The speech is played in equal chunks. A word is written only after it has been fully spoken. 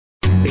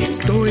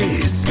Esto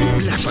es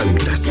La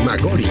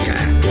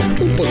Fantasmagórica,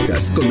 un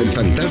podcast con el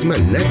fantasma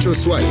Nacho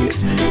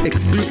Suárez,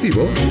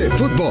 exclusivo de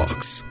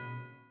Footbox.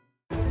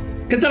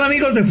 ¿Qué tal,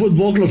 amigos de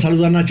Footbox? Los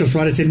saluda Nacho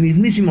Suárez, el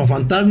mismísimo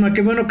fantasma.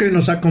 Qué bueno que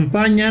nos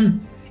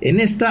acompañan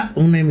en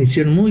una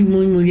emisión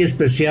muy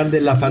especial de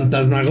La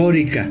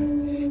Fantasmagórica,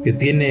 que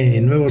tiene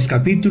nuevos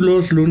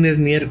capítulos lunes,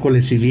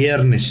 miércoles y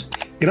viernes.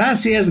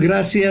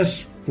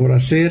 Gracias por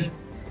hacer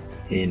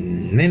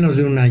en menos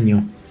de un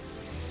año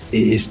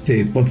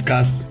este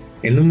podcast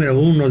el número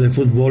 1 de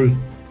fútbol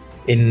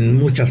en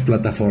muchas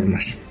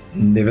plataformas.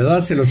 De verdad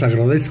se los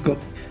agradezco.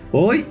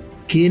 Hoy,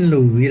 ¿quién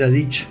lo hubiera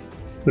dicho?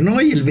 Bueno,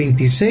 hoy el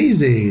 26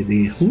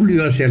 de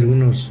julio, hace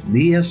algunos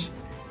días,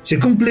 se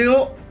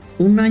cumplió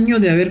un año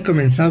de haber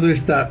comenzado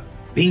esta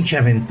pinche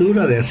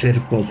aventura de hacer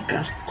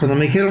podcast. Cuando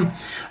me dijeron,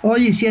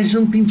 oye, si haces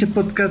un pinche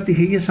podcast,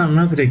 dije, ¿y esa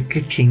madre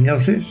qué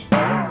chingados es?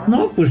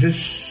 No,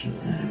 pues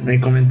me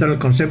comentaron el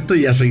concepto,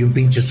 ya soy un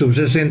pinche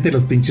sub-60,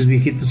 los pinches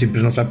viejitos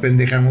siempre nos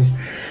apendejamos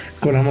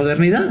con la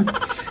modernidad.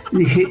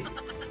 Dije,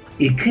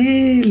 ¿y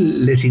qué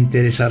les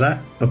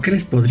interesará o qué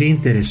les podría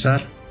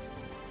interesar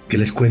que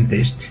les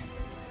cuente este?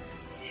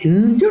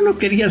 Yo no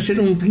quería hacer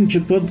un pinche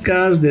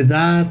podcast de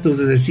datos,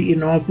 de decir,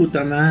 no,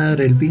 puta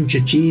madre, el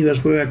pinche Chivas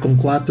juega con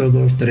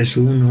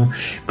 4-2-3-1,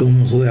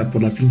 cómo juega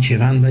por la pinche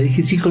banda.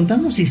 Dije, sí,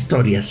 contamos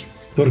historias,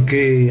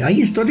 porque hay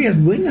historias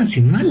buenas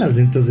y malas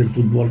dentro del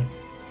fútbol.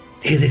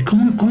 Dije, ¿de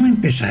cómo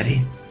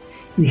empezaré?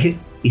 Dije,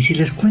 ¿y si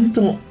les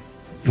cuento,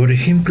 por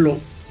ejemplo,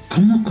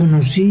 cómo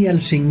conocí al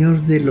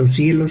Señor de los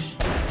Cielos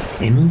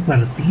en un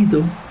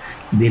partido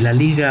de la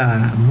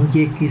Liga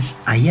Muy X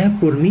allá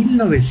por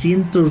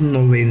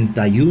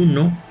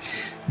 1991,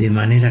 de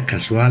manera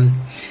casual,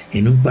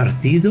 en un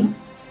partido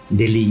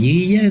de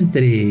liguilla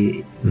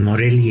entre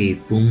Morelia y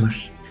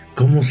Pumas?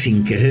 Como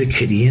sin querer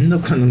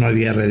queriendo, cuando no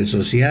había redes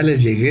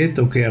sociales, llegué,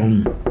 toqué a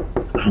un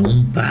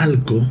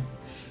palco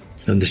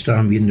donde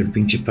estaban viendo el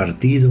pinche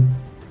partido,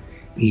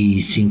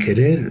 y sin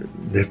querer,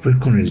 después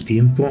con el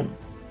tiempo,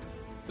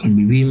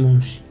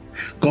 convivimos,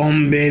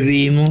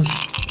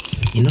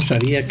 y no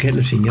sabía que era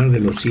el Señor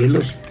de los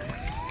Cielos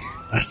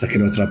hasta que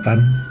lo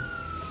atraparon.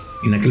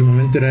 En aquel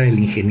momento era el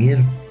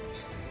ingeniero,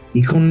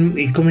 y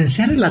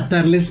comencé a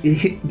relatarles, y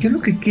dije, yo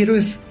lo que quiero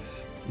es,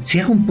 si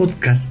hago un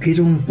podcast,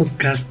 quiero un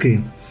podcast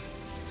que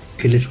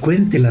les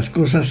cuente las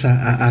cosas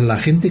a la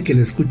gente que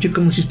lo escuche,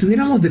 como si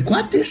estuviéramos de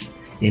cuates,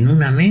 en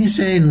una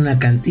mesa, en una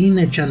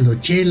cantina, echando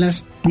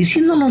chelas,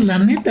 diciéndonos la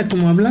neta,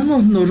 como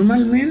hablamos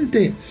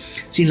normalmente,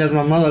 sin las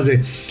mamadas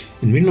de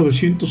en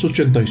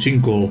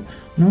 1985,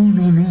 no,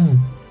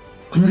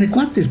 como de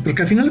cuates,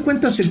 porque al final de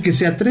cuentas usted que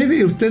se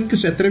atreve a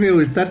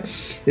estar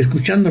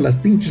escuchando las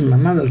pinches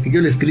mamadas que yo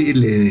no le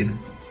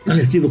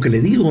escribo, que le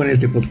digo en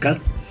este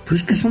podcast,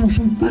 pues es que somos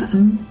un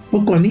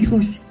poco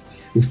amigos.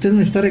 Usted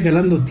me está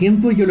regalando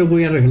tiempo y yo le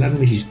voy a regalar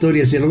mis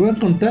historias, y se lo voy a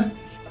contar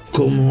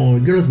como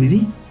yo los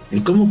viví.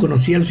 El cómo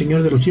conocí al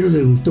Señor de los Cielos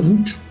le gustó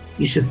mucho.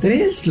 Hice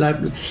 3,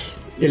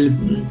 el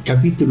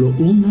capítulo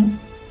 1,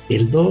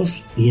 el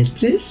 2 y el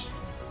 3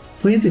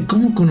 fue de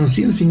cómo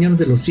conocí al Señor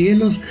de los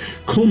Cielos,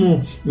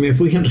 cómo me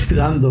fui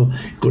enredando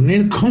con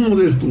él, cómo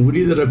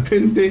descubrí de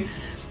repente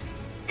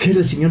que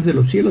era el Señor de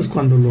los Cielos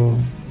cuando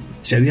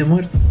se había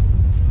muerto.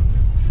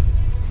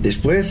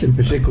 Después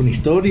empecé con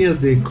historias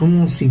de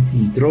cómo se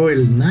infiltró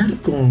el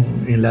narco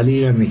en la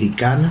Liga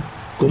Mexicana,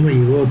 cómo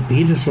llegó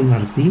Tirso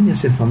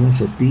Martínez, el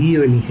famoso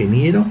tío, el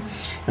ingeniero,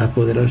 a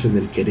apoderarse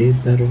del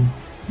Querétaro,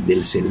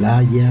 del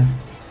Celaya,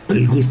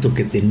 el gusto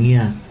que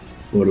tenía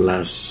por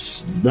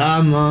las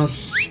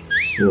damas,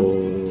 por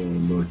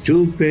los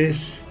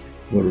chupes,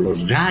 por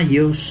los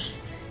gallos,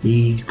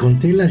 y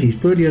conté las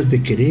historias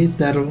de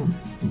Querétaro,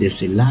 de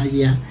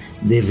Celaya,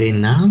 de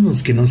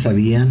venados que no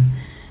sabían,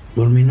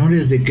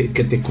 pormenores de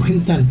que te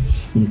cuentan,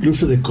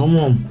 incluso de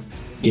cómo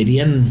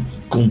querían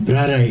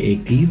comprar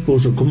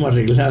equipos o cómo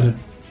arreglar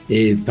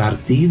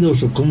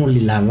partidos o cómo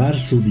lavar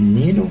su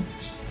dinero,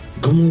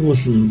 cómo hubo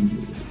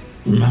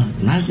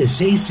más de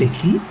 6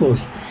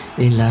 equipos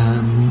en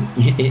la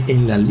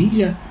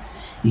liga,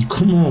 y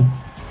cómo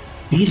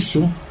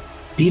Tirso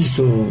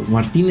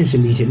Martínez,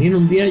 el ingeniero,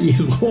 un día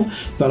llegó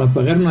para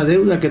pagar una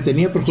deuda que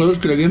tenía por jugadores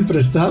que le habían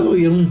prestado,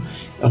 y a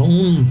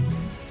un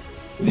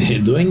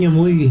dueño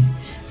muy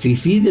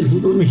fifí del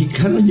fútbol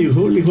mexicano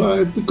llegó, le dijo,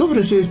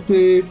 cobres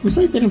pues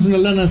ahí tenemos una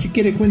lana, si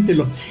quiere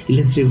cuéntelo, y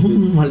le entregó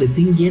un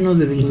maletín lleno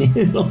de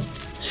dinero,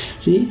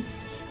 ¿sí?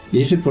 Y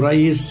ese por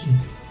ahí es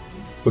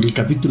por el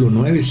capítulo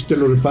 9, si usted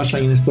lo repasa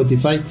ahí en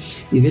Spotify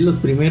y ve los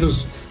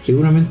primeros,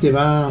 seguramente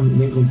va a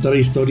encontrar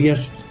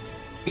historias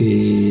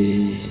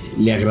que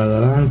le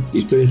agradarán,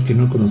 historias que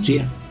no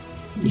conocía.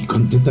 Y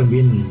conté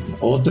también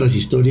otras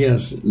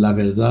historias, la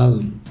verdad,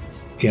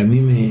 que a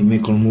mí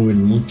me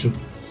conmueven mucho.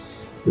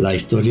 La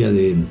historia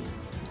de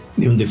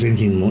un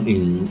defensa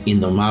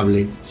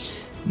indomable,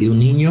 de un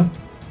niño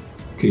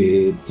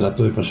que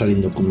trató de pasar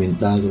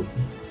indocumentado,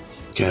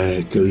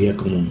 que oía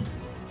como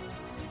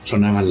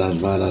sonaban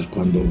las balas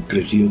cuando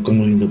creció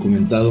como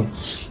indocumentado,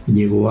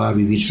 llegó a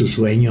vivir su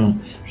sueño,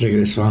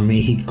 regresó a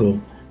México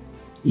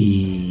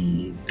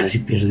y casi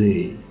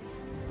pierde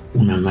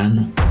una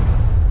mano.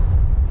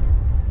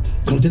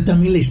 Conté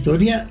también la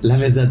historia, la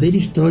verdadera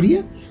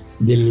historia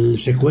del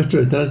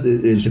secuestro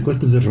del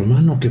secuestro de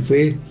Romano, que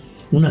fue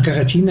una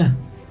caja china.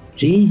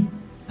 Sí,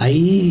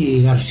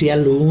 ahí García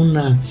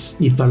Luna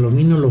y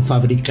Palomino lo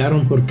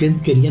fabricaron porque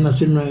querían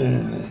hacer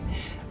una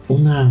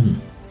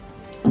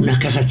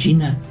caja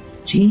china.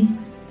 Sí,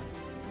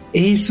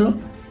 eso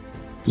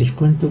les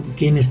cuento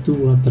quién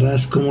estuvo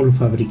atrás, cómo lo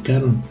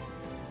fabricaron.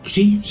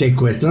 Sí,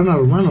 secuestraron a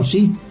Romano,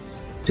 sí.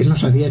 Él no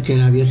sabía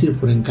que había sido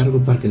por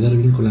encargo para quedar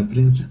bien con la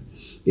prensa.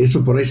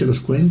 Eso por ahí se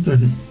los cuento,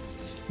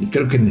 y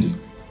creo que en el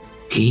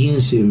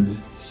 15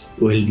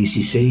 o el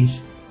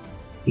 16.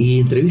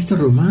 Y entrevista a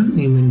Román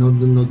y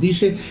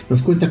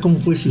nos cuenta cómo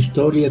fue su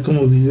historia,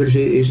 cómo vivió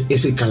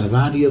ese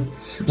calvario.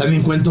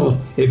 También cuento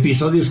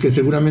episodios que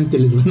seguramente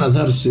les van a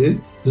dar sed.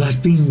 Las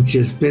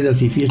pinches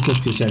pedas y fiestas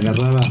que se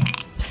agarraba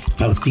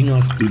Faustino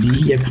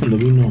Aspirilla cuando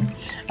vino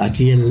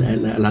aquí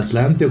al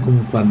Atlante, o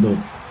como cuando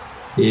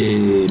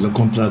lo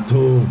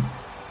contrató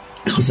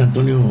José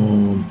Antonio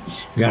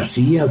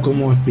García, o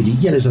como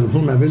Aspirilla le salvó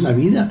una vez la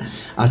vida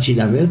a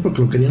Chilaver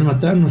porque lo querían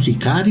matar unos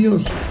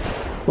sicarios,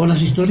 o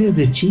las historias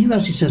de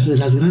Chivas y de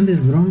las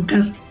grandes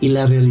broncas y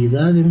la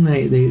realidad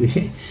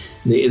de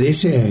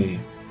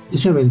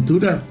esa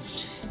aventura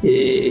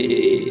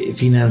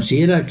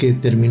financiera que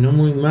terminó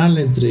muy mal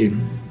entre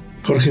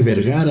Jorge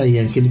Vergara y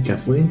Angélica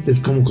Fuentes,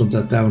 cómo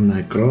contrataron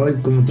a Croy,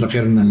 cómo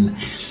trajeron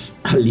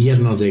al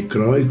yerno de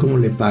Croy, cómo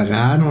le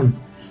pagaron,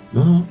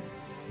 ¿no?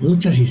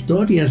 Muchas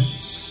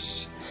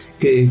historias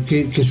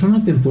que son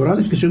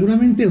atemporales, que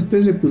seguramente a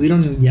ustedes le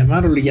pudieron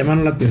llamar o le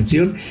llamaron la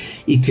atención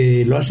y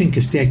que lo hacen que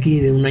esté aquí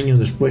de un año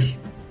después.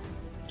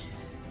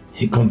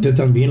 Y conté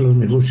también los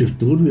negocios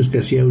turbios que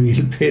hacía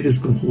Uriel Pérez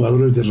con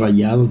jugadores de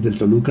Rayados del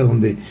Toluca,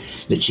 donde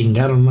le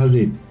chingaron más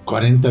de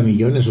 40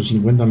 millones o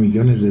 50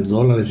 millones de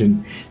dólares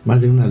en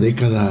más de una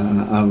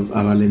década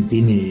a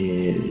Valentín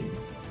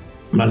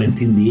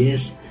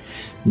Díez,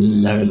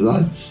 la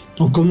verdad.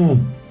 O cómo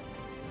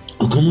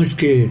es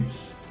que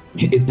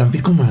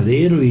Tampico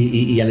Madero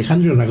y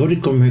Alejandro Ragori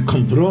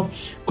compró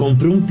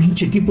un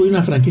pinche equipo de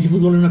una franquicia de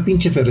fútbol en una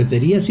pinche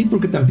ferretería, sí,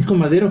 porque Tampico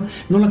Madero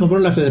no la compró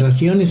la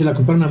federación y se la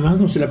compraron a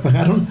mano, se la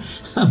pagaron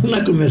a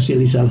una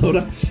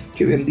comercializadora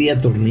que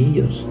vendía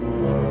tornillos.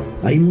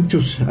 Hay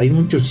muchas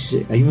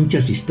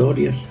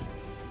historias.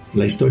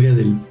 La historia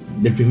del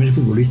primer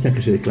futbolista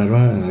que se declaró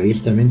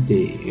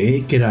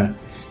abiertamente que era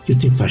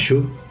Justin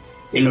Fachot.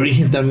 El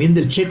origen también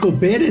del Checo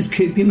Pérez,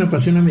 que tiene una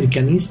pasión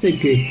americanista y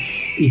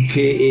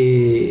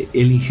que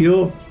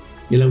eligió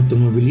el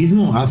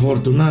automovilismo,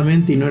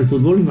 afortunadamente, y no el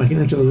fútbol.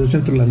 Imagínense, del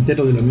centro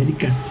delantero del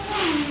América.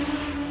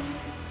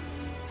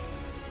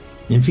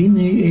 En fin,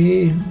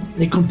 he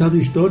contado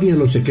historias,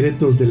 los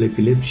secretos de la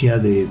epilepsia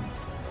de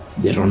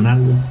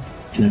Ronaldo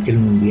en aquel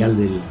mundial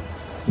del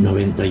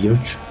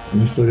 98.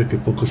 Una historia que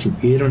pocos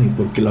supieron y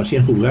porque lo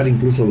hacían jugar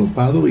incluso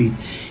dopado y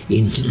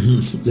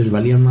les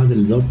valía más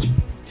del doping.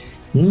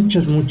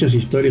 Muchas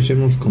historias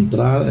hemos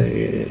contado,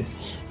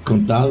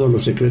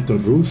 los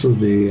secretos rusos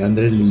de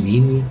Andrés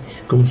Lilini,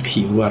 cómo es que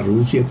llegó a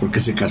Rusia, por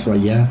qué se casó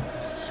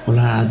allá, o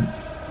la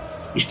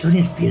historia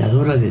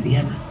inspiradora de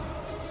Diana.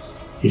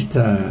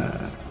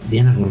 Esta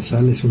Diana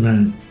González,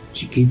 una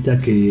chiquita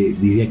que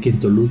vivía aquí en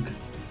Toluca,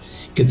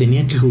 que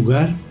tenía que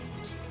jugar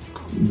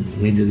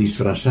medio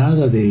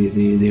disfrazada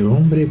de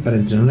hombre para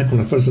entrenar con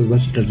las fuerzas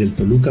básicas del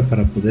Toluca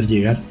para poder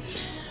llegar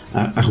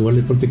a jugar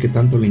el deporte que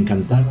tanto le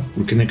encantaba,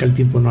 porque en aquel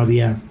tiempo no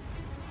había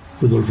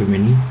fútbol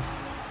femenino.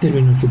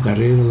 Terminó su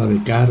carrera, la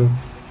becaron,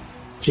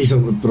 se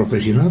hizo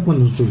profesional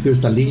cuando surgió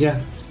esta liga,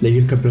 le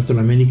dio el campeonato en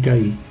América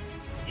y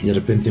de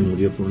repente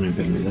murió por una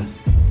enfermedad.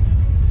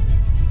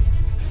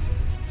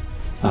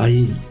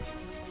 Hay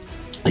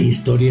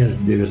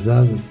historias de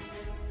verdad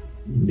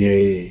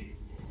de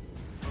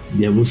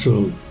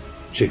abuso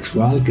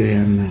sexual que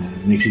han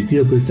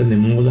existido, que hoy están de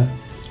moda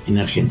en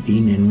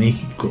Argentina, en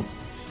México.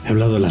 He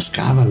hablado de las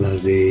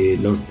cábalas, de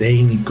los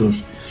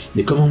técnicos,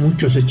 de cómo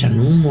muchos echan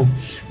humo,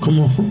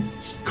 cómo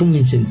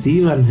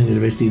incentivan en el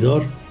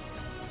vestidor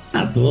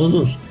a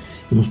todos.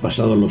 Hemos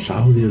pasado los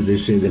audios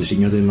del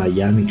señor de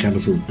Miami,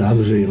 Carlos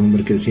Hurtado, ese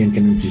hombre que decían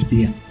que no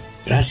existía.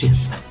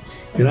 Gracias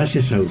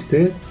a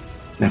usted,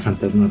 la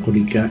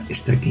fantasmagórica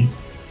está aquí.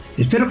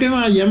 Espero que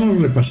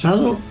hayamos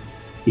repasado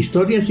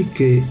historias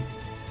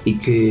y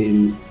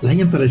que le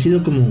hayan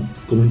parecido como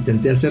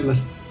intenté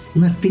hacerlas.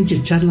 Unas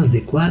pinches charlas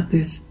de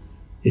cuates,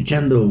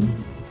 echando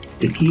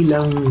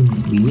tequila, un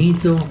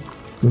vinito,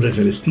 un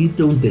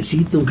refresquito, un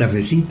tecito, un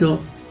cafecito,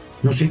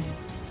 no sé.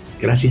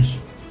 Gracias.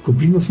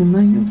 Cumplimos un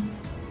año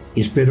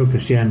y espero que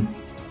sean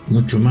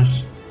mucho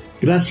más.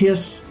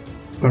 Gracias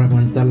por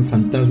aguantar el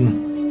fantasma.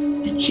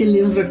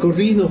 Échale un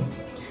recorrido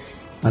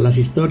a las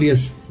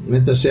historias.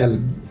 Métase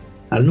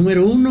al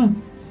número 1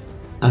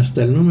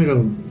 hasta el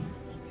número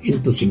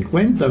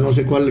 150, no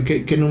sé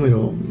qué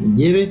número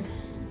lleve,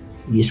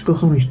 y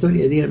escoja una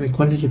historia. Dígame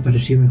cuál le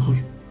pareció mejor.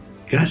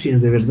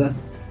 Gracias, de verdad.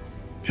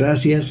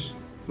 Gracias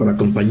por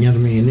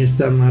acompañarme en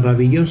esta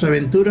maravillosa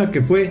aventura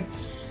que fue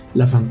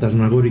la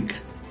fantasmagórica.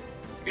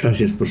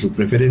 Gracias por su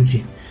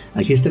preferencia.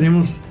 Aquí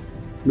estaremos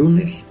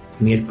lunes,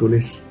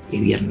 miércoles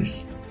y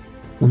viernes.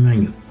 Un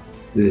año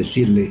de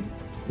decirle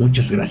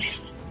muchas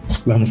gracias.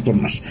 Vamos por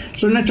más.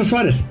 Soy Nacho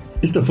Suárez.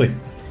 Esto fue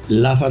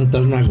La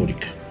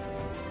Fantasmagórica.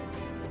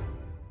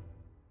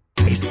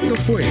 Esto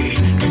fue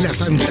La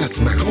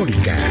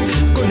Fantasmagórica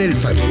con el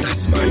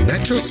fantasma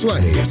Nacho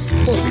Suárez,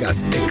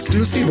 podcast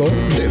exclusivo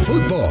de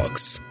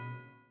Footbox.